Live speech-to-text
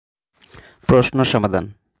প্রশ্ন সমাধান।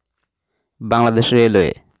 বাংলাদেশ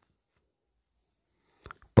রেলওয়ে।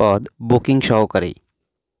 পদ বুকিং সহকারী।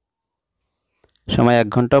 সময় 1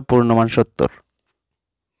 ঘন্টা, পূর্ণমান 70।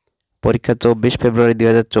 পরীক্ষা 24 ফেব্রুয়ারি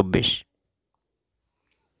 2024।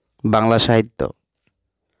 বাংলা সাহিত্য।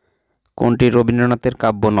 কোনটি রবীন্দ্রনাথের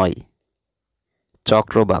কাব্য নয়?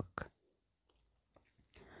 চক্রবাক।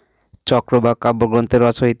 চক্রবাক কাব্যগ্রন্থের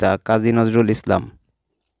রচয়িতা কাজী নজরুল ইসলাম।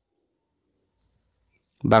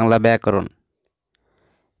 বাংলা ব্যাকরণ।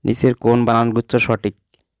 নিচের কোন বানানগুচ্ছ সঠিক?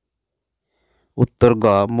 উত্তর গ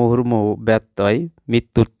মুহুর্মুহু ব্যত্যয়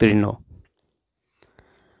মৃত্যুতীর্ণ।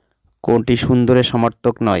 কোনটি সুন্দরের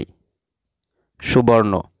সমার্থক নয়?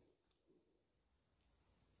 সুবর্ণ।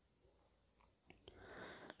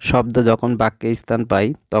 শব্দ যখন বাক্যে স্থান পায়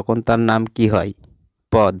তখন তার নাম কি হয়?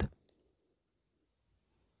 পদ।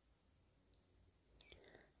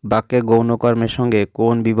 বাক্যে গৌণ কর্মের সঙ্গে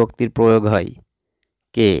কোন বিভক্তির প্রয়োগ হয়?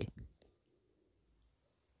 কে।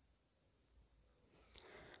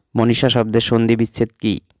 মনীষা শব্দের সন্ধি বিচ্ছেদ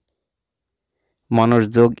কি?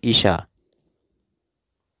 মনর্যোগ ঈশা।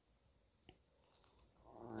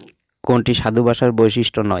 কোনটি সাধু ভাষার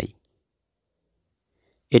বৈশিষ্ট্য নয়?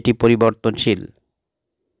 এটি পরিবর্তনশীল।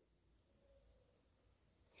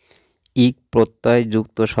 ইক প্রত্যয়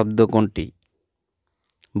যুক্ত শব্দ কোনটি?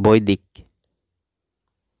 বৈদিক।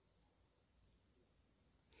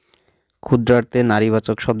 ক্ষুদ্রার্থে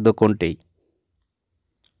নারীবাচক শব্দ কোনটি?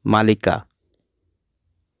 মালিকা।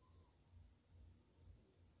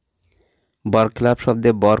 বরখেলাপ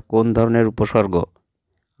শব্দে বর কোন ধরনের উপসর্গ?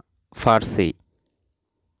 ফার্সি।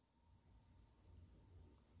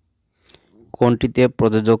 কোনটিতে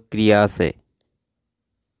প্রযোজক ক্রিয়া আছে?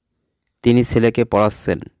 তিনি ছেলেকে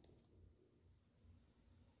পড়াচ্ছেন।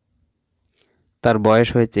 তার বয়স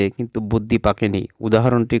হয়েছে কিন্তু বুদ্ধি পাকেনি।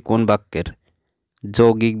 উদাহরণটি কোন বাক্যের?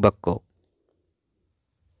 যৌগিক বাক্য।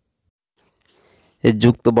 এই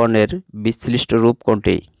যুক্ত বর্ণের বিশ্লিষ্ট রূপ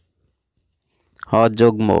কোনটি?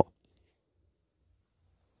 অযুগ্ম।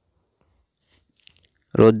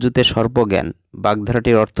 রজ্জুতে সর্পজ্ঞান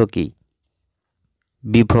বাগধারাটির অর্থ কি?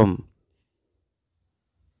 বিভ্রম।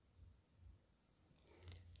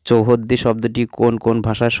 চৌহদ্দি শব্দটি কোন কোন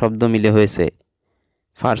ভাষার শব্দ মিলে হয়েছে?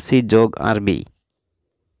 ফার্সি যোগ আরবি।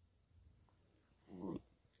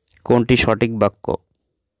 কোনটি সঠিক বাক্য?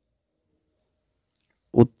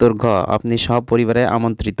 উত্তর ঘ আপনি সপরিবারে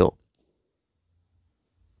আমন্ত্রিত।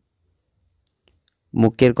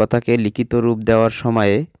 মুখের কথাকে লিখিত রূপ দেওয়ার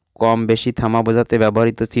সময়ে কম বেশি থামা বোঝাতে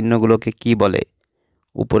ব্যবহৃত চিহ্নগুলোকে কি বলে?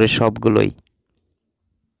 উপরের সবগুলোই।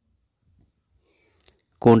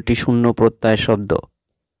 কোনটি শূন্য প্রত্যয় শব্দ?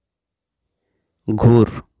 ঘুর।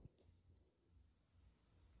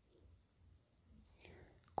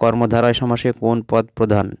 কর্মধারয় সমাসে কোন পদ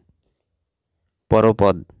প্রধান?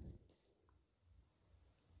 পরপদ।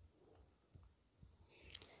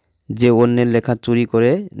 যে অন্যের লেখা চুরি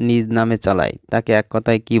করে নিজ নামে চালায় তাকে এক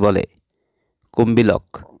কথায় কি বলে? কুম্ভিলক।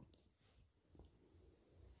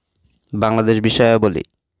 বাংলাদেশ বিষয়াবলী।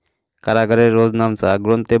 কারাগারের রোজনামচা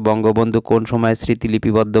গ্রন্থে বঙ্গবন্ধু কোন সময় স্মৃতি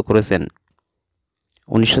লিপিবদ্ধ করেছেন?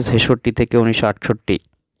 1966 থেকে 1968।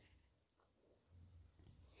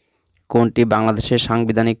 কোনটি বাংলাদেশের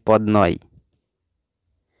সাংবিধানিক পদ নয়?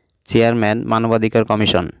 চেয়ারম্যান মানবাধিকার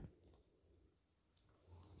কমিশন।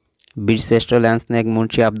 বীরশ্রেষ্ঠ ল্যান্সনায়ক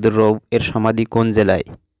মুন্সি আব্দুর রউফ এর সমাধি কোন জেলায়?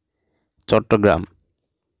 চট্টগ্রাম।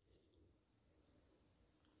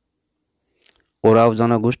 ওরাও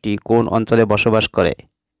জনগোষ্ঠী কোন অঞ্চলে বসবাস করে?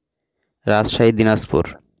 রাজশাহী, দিনাজপুর।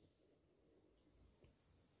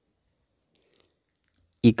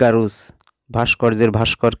 ইকারুস ভাস্কর্যের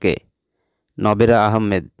ভাস্করকে? নবেরা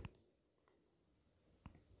আহমেদ।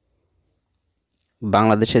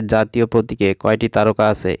 বাংলাদেশের জাতীয় প্রতীকে কয়টি তারকা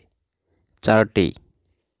আছে? 4টি।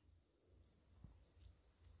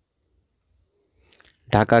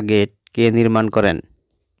 ঢাকা গেট কে নির্মাণ করেন?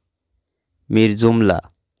 মীর জুমলা।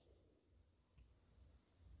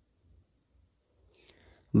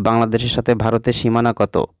 বাংলাদেশের সাথে ভারতের সীমানা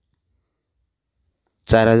কত?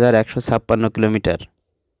 4156 কিলোমিটার।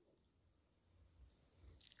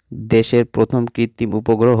 দেশের প্রথম কৃত্রিম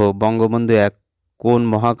উপগ্রহ বঙ্গবন্ধু 1 কোন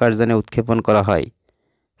মহাকাশযানে উৎক্ষেপণ করা হয়?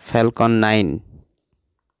 ফ্যালকন 9।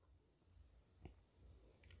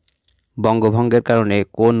 বঙ্গভঙ্গের কারণে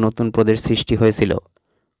কোন নতুন প্রদেশ সৃষ্টি হয়েছিল?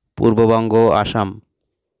 পূর্ববঙ্গ ও আসাম।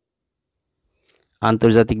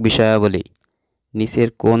 আন্তর্জাতিক বিষয়াবলী। নিচের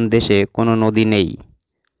কোন দেশে কোনো নদী নেই?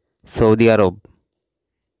 সৌদি আরব।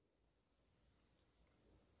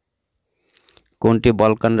 কোনটি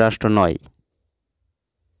বলকান রাষ্ট্র নয়?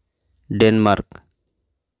 ডেনমার্ক।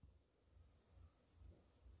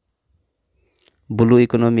 ব্লু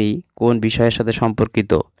ইকোনমি কোন বিষয়ের সাথে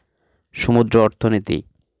সম্পর্কিত? সমুদ্র অর্থনীতি।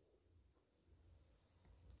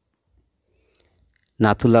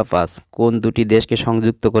 নাথুলা পাস কোন দুটি দেশকে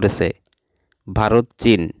সংযুক্ত করেছে? ভারত,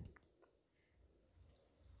 চীন।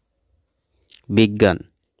 বিজ্ঞান।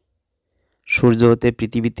 সূর্য হতে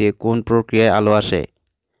পৃথিবীতে কোন প্রক্রিয়ায় আলো আসে?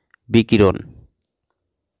 বিকিরণ।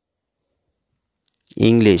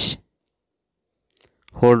 English.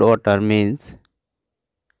 Hold water means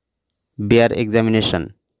bear examination.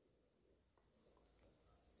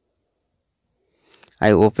 I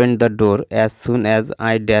opened the door as soon as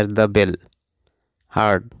I dashed the bell.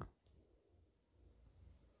 Hard.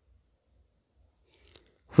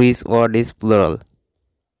 Which word is plural?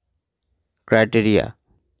 Criteria.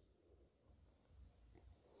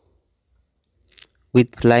 With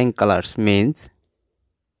flying colors means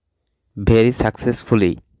very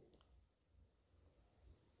successfully.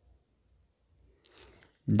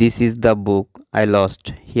 This is the book I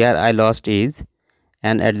lost. Here I lost is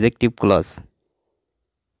an adjective clause.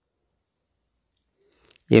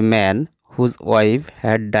 A man whose wife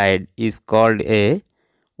had died is called a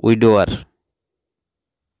widower.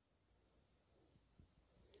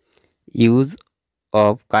 Use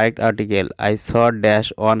of correct article. I saw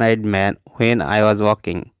dash one-eyed man when I was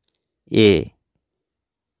walking. A.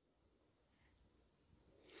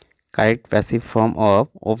 Correct passive form of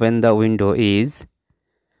open the window is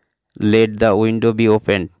let the window be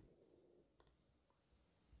opened.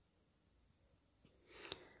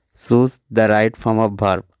 Choose the right form of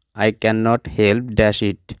verb. I cannot help dash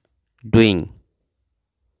it doing.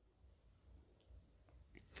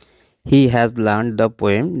 He has learned the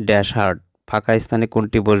poem dash hard. ফাঁকা স্থানে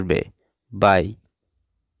কোনটি বসবে? by.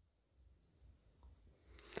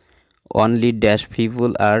 Only dash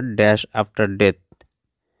people are dash after death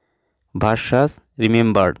versus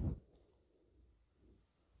remembered.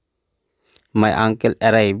 My uncle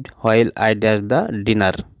arrived while I dash the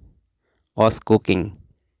dinner was cooking.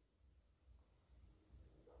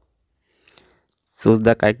 Choose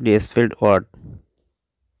the correctly spelled word.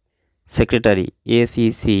 Secretary.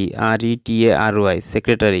 ACCRETARY.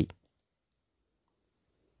 Secretary.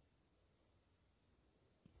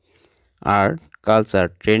 Art, culture,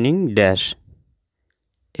 training dash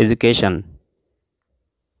education.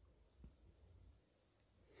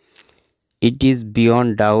 It is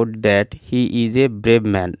beyond doubt that he is a brave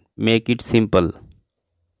man. Make it simple.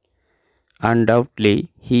 Undoubtedly,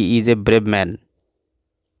 he is a brave man.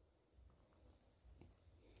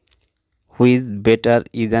 Who is better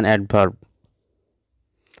is an adverb.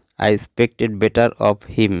 I expected better of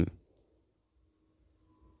him.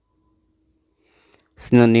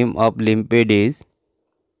 Synonym of limpid is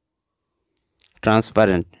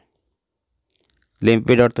transparent.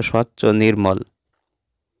 Limpid অর্থ স্বচ্ছ নির্মল,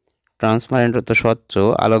 transparent অর্থ স্বচ্ছ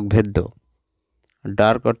আলোকভেদ্য,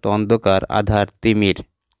 dark অর্থ অন্ধকার আধার তিমির,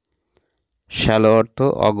 shallow অর্থ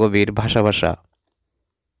অগভীর ভাসা ভাসা,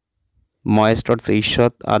 ময়েস্ট অর্থ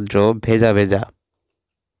ঈষৎ আর্দ্র ভেজা ভেজা।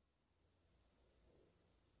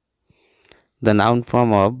 The noun form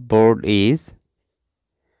of bored is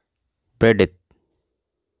breadth.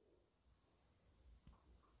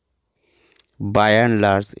 By and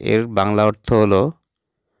large এর বাংলা অর্থ হলো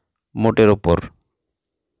মোটের ওপর।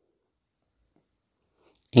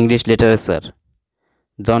 English literature.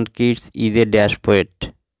 John Keats is a dash poet.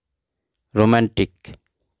 Romantic.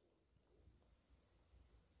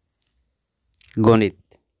 গণিত।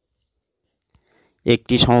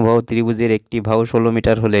 একটি সমবাহু ত্রিভুজের একটি বাহু 16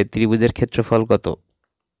 মিটার হলে ত্রিভুজের ক্ষেত্রফল কত?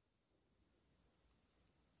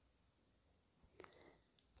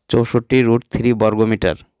 64√3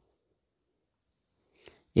 বর্গমিটার।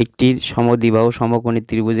 একটি সমদ্বিবাহু সমকোণী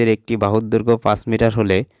ত্রিভুজের একটি বাহুর দৈর্ঘ্য 5 মিটার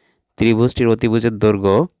হলে ত্রিভুজটির অতিভুজের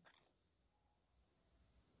দৈর্ঘ্য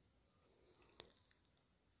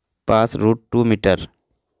 5√2 মিটার।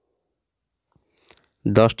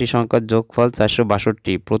 10টি সংখ্যার যোগফল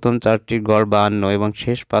 462। প্রথম 4টির গড় 52 এবং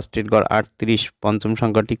শেষ 5টির গড় 38। পঞ্চম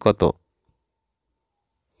সংখ্যাটি কত?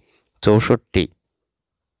 64।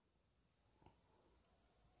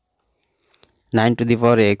 9 to the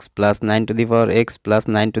power x plus 9 to the power x plus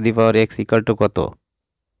 9 to the power x equal to কত?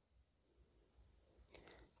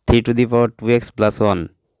 3 to the power 2x plus 1।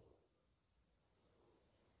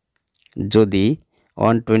 যদি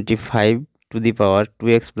 125 to the power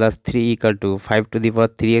 2x plus 3 equal to 5 to the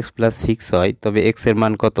power 3x plus 6 হয় তবে x এর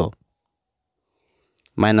মান কত?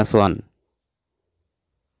 -1।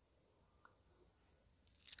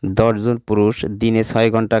 10 জন পুরুষ দিনে 6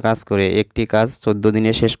 ঘন্টা কাজ করে একটি কাজ 14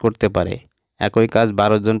 দিনে শেষ করতে পারে। একই কাজ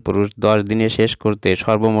 12 জন পুরুষ 10 দিনে শেষ করতে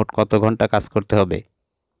সর্বমোট কত ঘন্টা কাজ করতে হবে?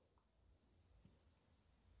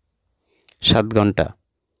 7 ঘন্টা।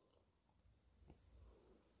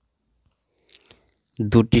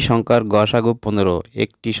 দুটি সংখ্যার গসাগু 15,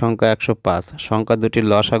 একটি সংখ্যা 105, সংখ্যা দুটির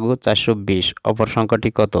লসাগু 420, অপর সংখ্যাটি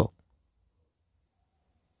কত?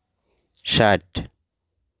 60।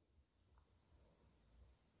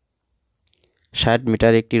 60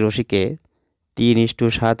 মিটার একটি রশিকে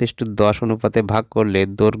 3:7:10 অনুপাতে ভাগ করলে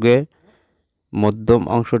দৈর্ঘ্যের মধ্যম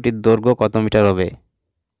অংশটির দৈর্ঘ্য কত মিটার হবে?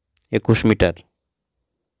 21 মিটার।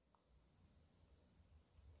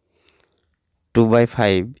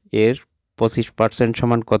 2/5 এর 25%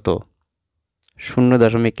 সমান কত?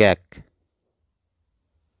 0.1।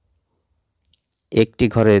 একটি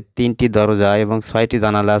ঘরে 3টি দরজা এবং 6টি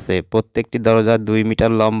জানালা আছে। প্রত্যেকটি দরজা 2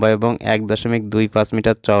 মিটার লম্বা এবং 1.25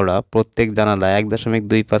 মিটার চওড়া। প্রত্যেক জানালা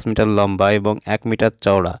 1.25 মিটার লম্বা এবং 1 মিটার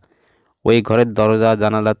চওড়া। ওই ঘরের দরজা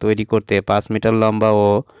জানালা তৈরি করতে 5 মিটার লম্বা ও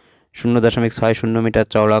 0.60 মিটার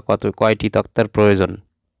চওড়া কয়টি তক্তার প্রয়োজন?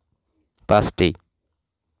 5টি।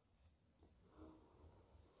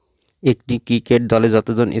 একটি ক্রিকেট দলে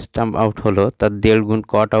যতজন স্টাম্প আউট হলো তার 1.5 গুণ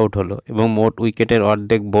কট আউট হলো এবং মোট উইকেটের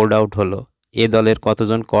অর্ধেক বোর্ড আউট হলো। এ দলের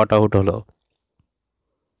কতজন কট আউট হলো?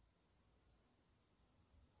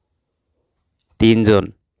 3 জন।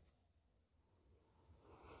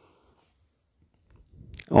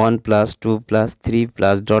 1 + 2 + 3 +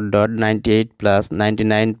 ... 98 +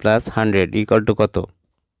 99 + 100 = কত?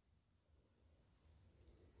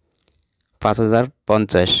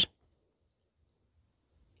 5050।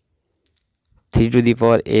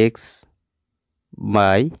 3x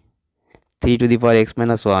বাই 3x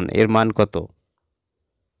 - 1 এর মান কত?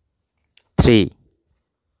 3।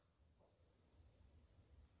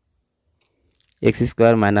 x²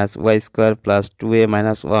 - y² + 2a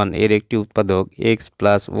 - 1 এর একটি উৎপাদক x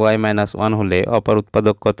 + y - 1 হলে অপর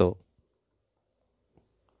উৎপাদক কত?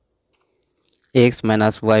 x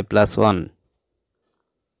 - y + 1।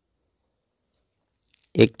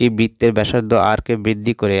 একটি বৃত্তের ব্যাসার্ধ r কে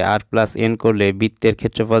বৃদ্ধি করে r + n করলে বৃত্তের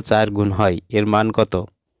ক্ষেত্রফল 4 গুণ হয়, এর মান কত?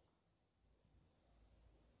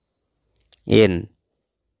 n।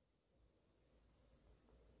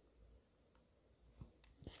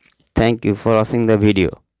 Thank you for watching the video.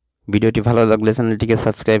 ভিডিওটি ভালো লাগলে চ্যানেলটিকে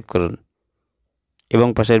সাবস্ক্রাইব করুন এবং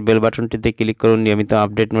পাশের বেল বাটনটিতে ক্লিক করুন নিয়মিত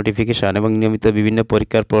আপডেট নোটিফিকেশন এবং নিয়মিত বিভিন্ন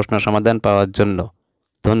পরীক্ষার প্রশ্ন সমাধান পাওয়ার জন্য।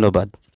 ধন্যবাদ।